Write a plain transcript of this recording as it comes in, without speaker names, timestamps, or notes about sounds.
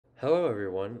Hello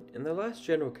everyone, in the last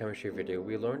general chemistry video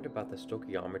we learned about the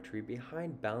stoichiometry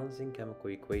behind balancing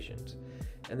chemical equations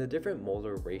and the different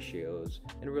molar ratios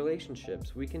and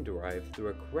relationships we can derive through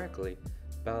a correctly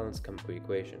balanced chemical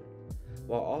equation,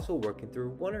 while also working through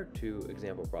one or two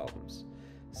example problems.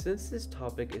 Since this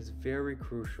topic is very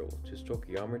crucial to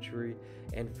stoichiometry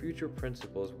and future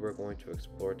principles we're going to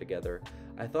explore together,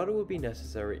 I thought it would be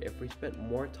necessary if we spent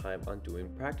more time on doing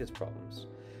practice problems.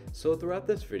 So throughout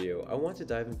this video, I want to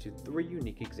dive into three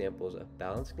unique examples of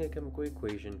balancing a chemical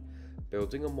equation,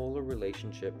 building a molar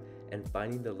relationship, and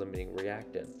finding the limiting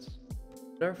reactants.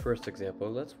 In our first example,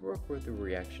 let's work with the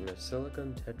reaction of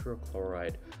silicon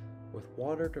tetrachloride with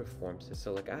water to form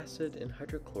salicylic acid and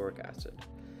hydrochloric acid.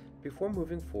 Before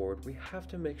moving forward, we have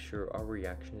to make sure our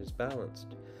reaction is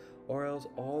balanced, or else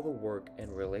all the work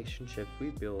and relationships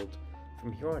we build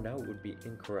from here on out would be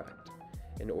incorrect.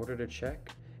 In order to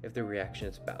check if the reaction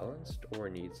is balanced or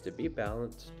needs to be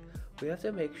balanced, we have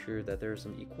to make sure that there is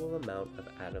an equal amount of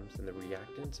atoms in the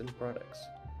reactants and products.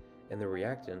 In the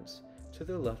reactants, to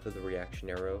the left of the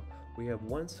reaction arrow, we have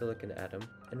one silicon atom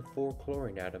and 4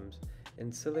 chlorine atoms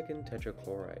in silicon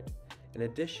tetrachloride. In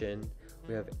addition,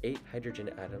 we have 8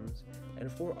 hydrogen atoms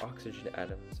and 4 oxygen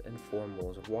atoms and 4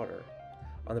 moles of water.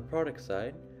 On the product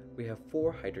side, we have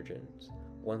 4 hydrogens,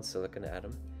 1 silicon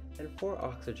atom, and 4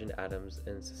 oxygen atoms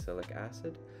in salicylic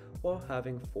acid, while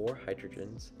having 4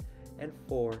 hydrogens and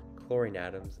 4 chlorine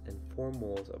atoms and 4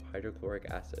 moles of hydrochloric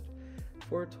acid,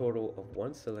 for a total of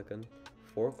 1 silicon,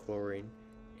 4 chlorine,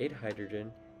 8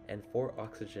 hydrogen, and 4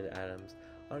 oxygen atoms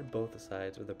on both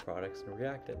sides of the products and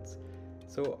reactants.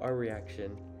 So our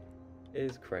reaction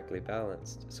is correctly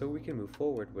balanced, so we can move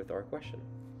forward with our question.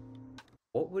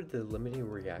 What would the limiting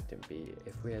reactant be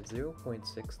if we had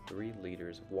 0.63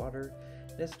 liters of water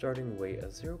and a starting weight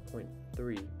of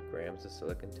 0.3 grams of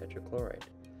silicon tetrachloride?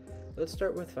 Let's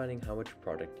start with finding how much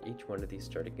product each one of these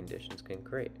starting conditions can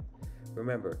create.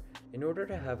 Remember, in order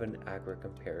to have an accurate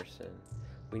comparison,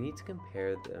 we need to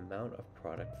compare the amount of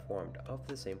product formed of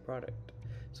the same product.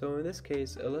 So in this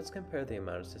case, let's compare the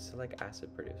amount of salicylic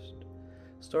acid produced.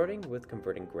 Starting with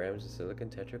converting grams of silicon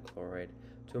tetrachloride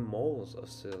to moles of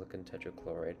silicon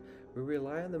tetrachloride, we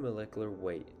rely on the molecular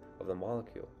weight of the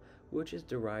molecule, which is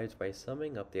derived by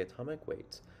summing up the atomic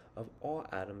weights of all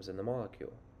atoms in the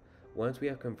molecule. Once we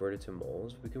have converted to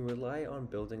moles, we can rely on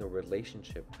building a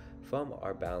relationship from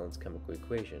our balanced chemical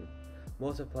equation,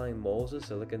 multiplying moles of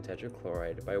silicon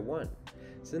tetrachloride by 1,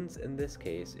 since in this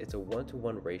case it's a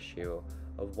 1-to-1 ratio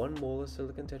of 1 mole of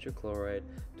silicon tetrachloride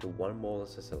to 1 mole of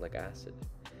salicylic acid.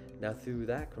 Now through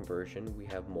that conversion, we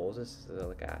have moles of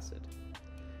salicylic acid.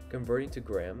 Converting to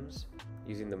grams,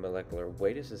 using the molecular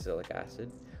weight of salicylic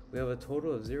acid, we have a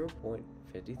total of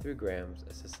 0.53 grams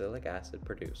of salicylic acid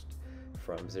produced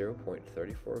from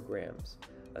 0.34 grams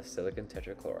of silicon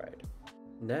tetrachloride.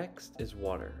 Next is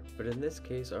water, but in this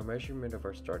case our measurement of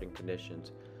our starting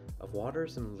conditions of water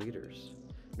is in liters.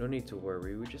 No need to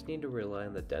worry, we just need to rely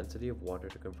on the density of water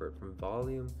to convert from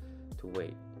volume to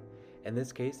weight. In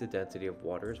this case, the density of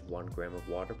water is 1 gram of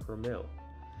water per mil.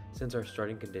 Since our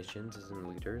starting conditions is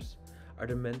in liters, our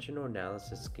dimensional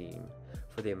analysis scheme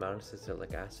for the amount of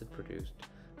salicylic acid produced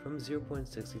from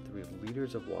 0.63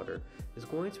 liters of water is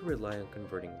going to rely on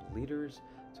converting liters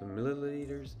to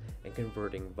milliliters and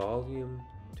converting volume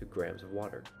to grams of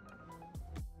water.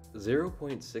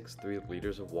 0.63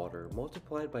 liters of water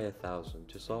multiplied by 1,000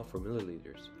 to solve for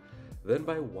milliliters, then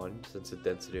by 1 since the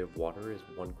density of water is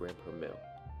 1 gram per mil.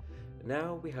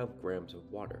 Now we have grams of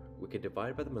water. We can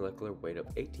divide by the molecular weight of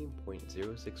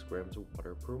 18.06 grams of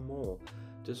water per mole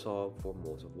to solve for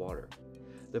moles of water.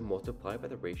 Then multiply by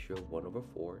the ratio of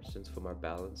 1/4 since from our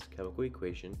balanced chemical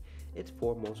equation it's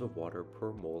 4 moles of water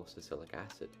per mole of salicylic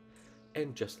acid.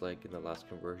 And just like in the last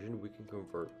conversion, we can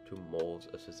convert to moles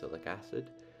of salicylic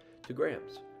acid to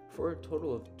grams, for a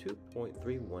total of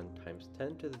 2.31 times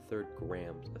 10 to the third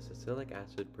grams of salicylic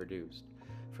acid produced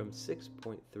from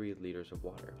 6.3 liters of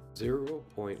water.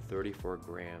 0.34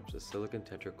 grams of silicon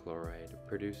tetrachloride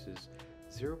produces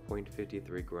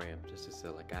 0.53 grams of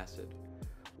salicylic acid,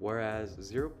 whereas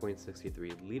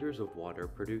 0.63 liters of water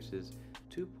produces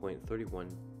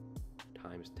 2.31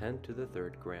 times 10 to the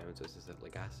third grams of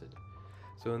salicylic acid.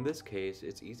 So in this case,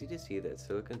 it's easy to see that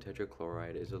silicon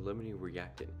tetrachloride is a limiting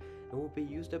reactant and will be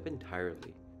used up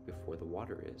entirely before the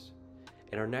water is.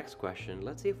 In our next question,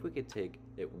 let's see if we could take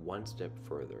it one step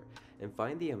further and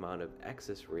find the amount of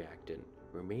excess reactant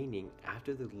remaining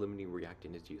after the limiting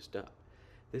reactant is used up.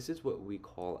 This is what we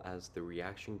call as the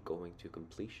reaction going to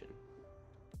completion.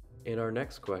 In our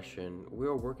next question, we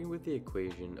are working with the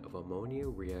equation of ammonia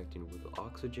reacting with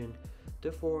oxygen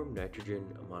to form nitrogen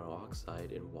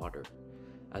monoxide in water.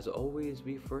 As always,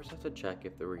 we first have to check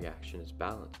if the reaction is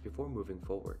balanced before moving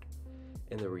forward.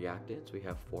 In the reactants, we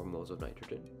have 4 moles of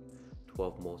nitrogen,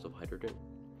 12 moles of hydrogen,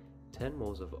 10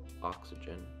 moles of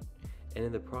oxygen, and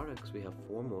in the products, we have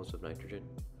 4 moles of nitrogen,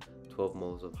 12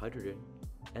 moles of hydrogen,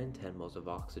 and 10 moles of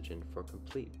oxygen for a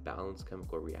complete balanced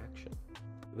chemical reaction.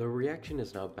 The reaction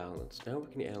is now balanced. Now we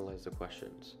can analyze the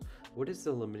questions. What is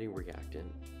the limiting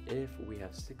reactant if we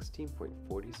have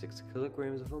 16.46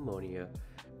 kilograms of ammonia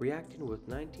reacting with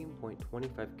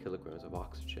 19.25 kilograms of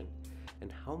oxygen?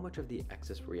 And how much of the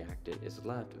excess reactant is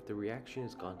left if the reaction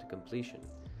has gone to completion?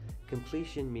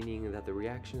 Completion meaning that the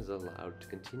reaction is allowed to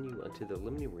continue until the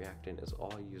limiting reactant is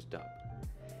all used up.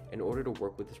 In order to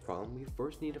work with this problem, we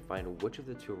first need to find which of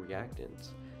the two reactants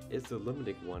is the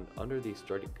limiting one under these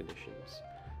starting conditions.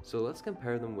 So let's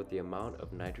compare them with the amount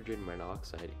of nitrogen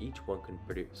monoxide each one can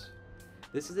produce.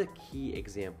 This is a key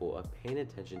example of paying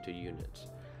attention to units.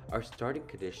 Our starting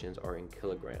conditions are in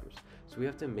kilograms, so we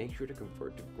have to make sure to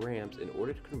convert to grams in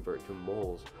order to convert to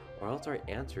moles, or else our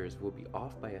answers will be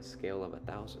off by a scale of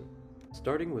 1,000.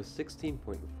 Starting with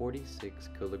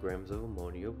 16.46 kilograms of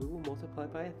ammonia, we will multiply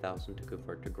by 1,000 to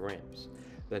convert to grams,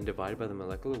 then divide by the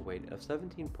molecular weight of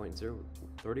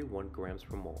 17.031 grams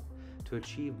per mole to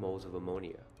achieve moles of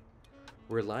ammonia.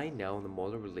 Relying now on the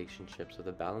molar relationships of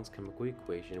the balanced chemical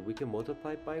equation, we can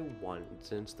multiply by 1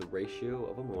 since the ratio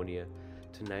of ammonia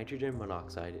to nitrogen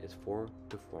monoxide is 4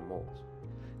 to 4 moles.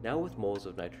 Now with moles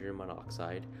of nitrogen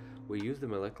monoxide, we use the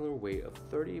molecular weight of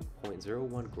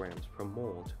 30.01 grams per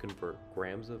mole to convert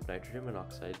grams of nitrogen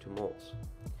monoxide to moles.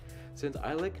 Since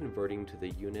I like converting to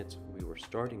the units we were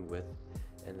starting with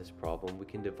in this problem, we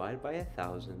can divide by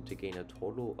 1,000 to gain a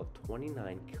total of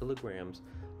 29 kilograms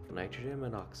of nitrogen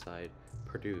monoxide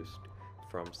produced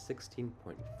from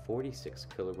 16.46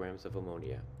 kilograms of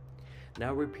ammonia.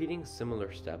 Now repeating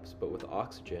similar steps but with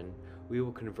oxygen, we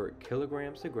will convert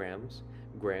kilograms to grams,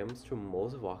 grams to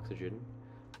moles of oxygen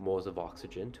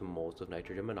to moles of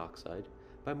nitrogen monoxide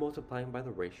by multiplying by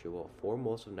the ratio of 4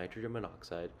 moles of nitrogen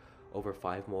monoxide over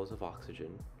 5 moles of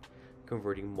oxygen,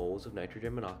 converting moles of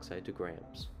nitrogen monoxide to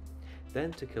grams,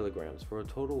 then to kilograms for a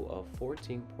total of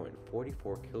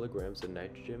 14.44 kilograms of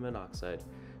nitrogen monoxide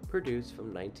produced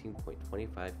from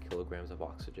 19.25 kilograms of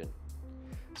oxygen.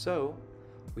 So,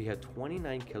 we had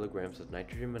 29 kilograms of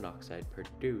nitrogen monoxide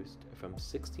produced from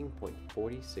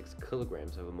 16.46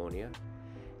 kilograms of ammonia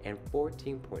and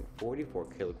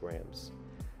 14.44 kilograms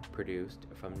produced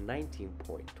from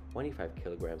 19.25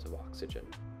 kilograms of oxygen.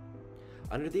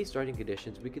 Under these starting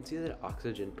conditions, we can see that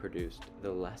oxygen produced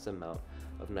the less amount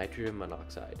of nitrogen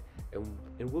monoxide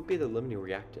and will be the limiting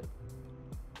reactant.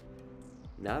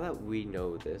 Now that we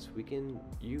know this, we can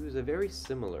use a very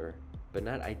similar but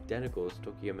not identical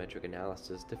stoichiometric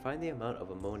analysis to find the amount of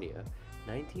ammonia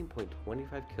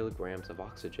 19.25 kilograms of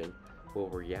oxygen will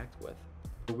react with.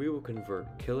 We will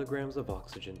convert kilograms of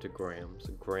oxygen to grams,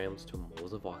 grams to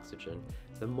moles of oxygen,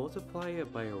 then multiply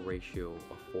it by a ratio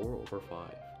of 4 over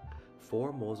 5.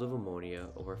 4 moles of ammonia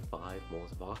over 5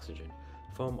 moles of oxygen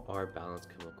from our balanced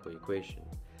chemical equation.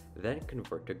 Then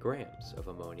convert to grams of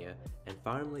ammonia and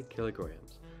finally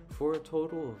kilograms for a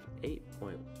total of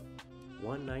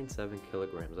 8.197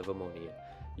 kilograms of ammonia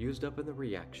used up in the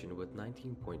reaction with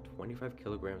 19.25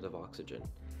 kilograms of oxygen.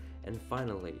 And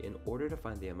finally, in order to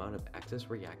find the amount of excess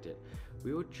reactant,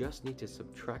 we will just need to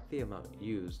subtract the amount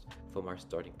used from our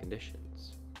starting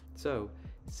conditions. So,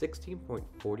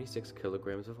 16.46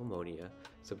 kilograms of ammonia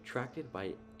subtracted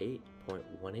by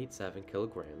 8.187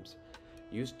 kilograms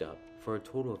used up for a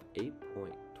total of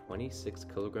 8.26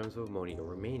 kilograms of ammonia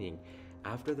remaining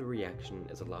after the reaction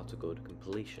is allowed to go to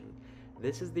completion.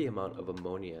 This is the amount of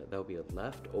ammonia that will be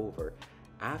left over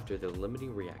after the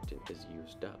limiting reactant is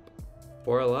used up.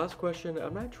 For our last question,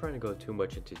 I'm not trying to go too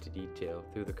much into detail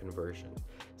through the conversion,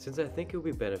 since I think it would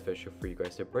be beneficial for you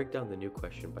guys to break down the new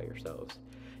question by yourselves.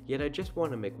 Yet I just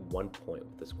want to make one point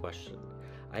with this question.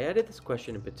 I added this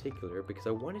question in particular because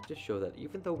I wanted to show that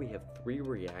even though we have 3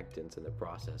 reactants in the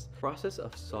process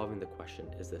of solving the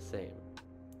question is the same.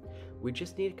 We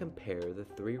just need to compare the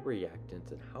 3 reactants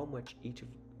and how much each of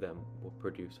them will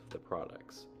produce of the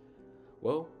products.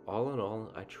 Well, all in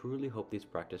all, I truly hope these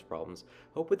practice problems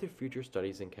help with your future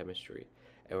studies in chemistry.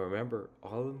 And remember,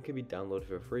 all of them can be downloaded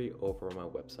for free over on my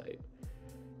website.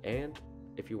 And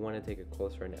if you want to take a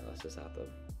closer analysis at them,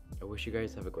 I wish you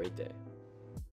guys have a great day.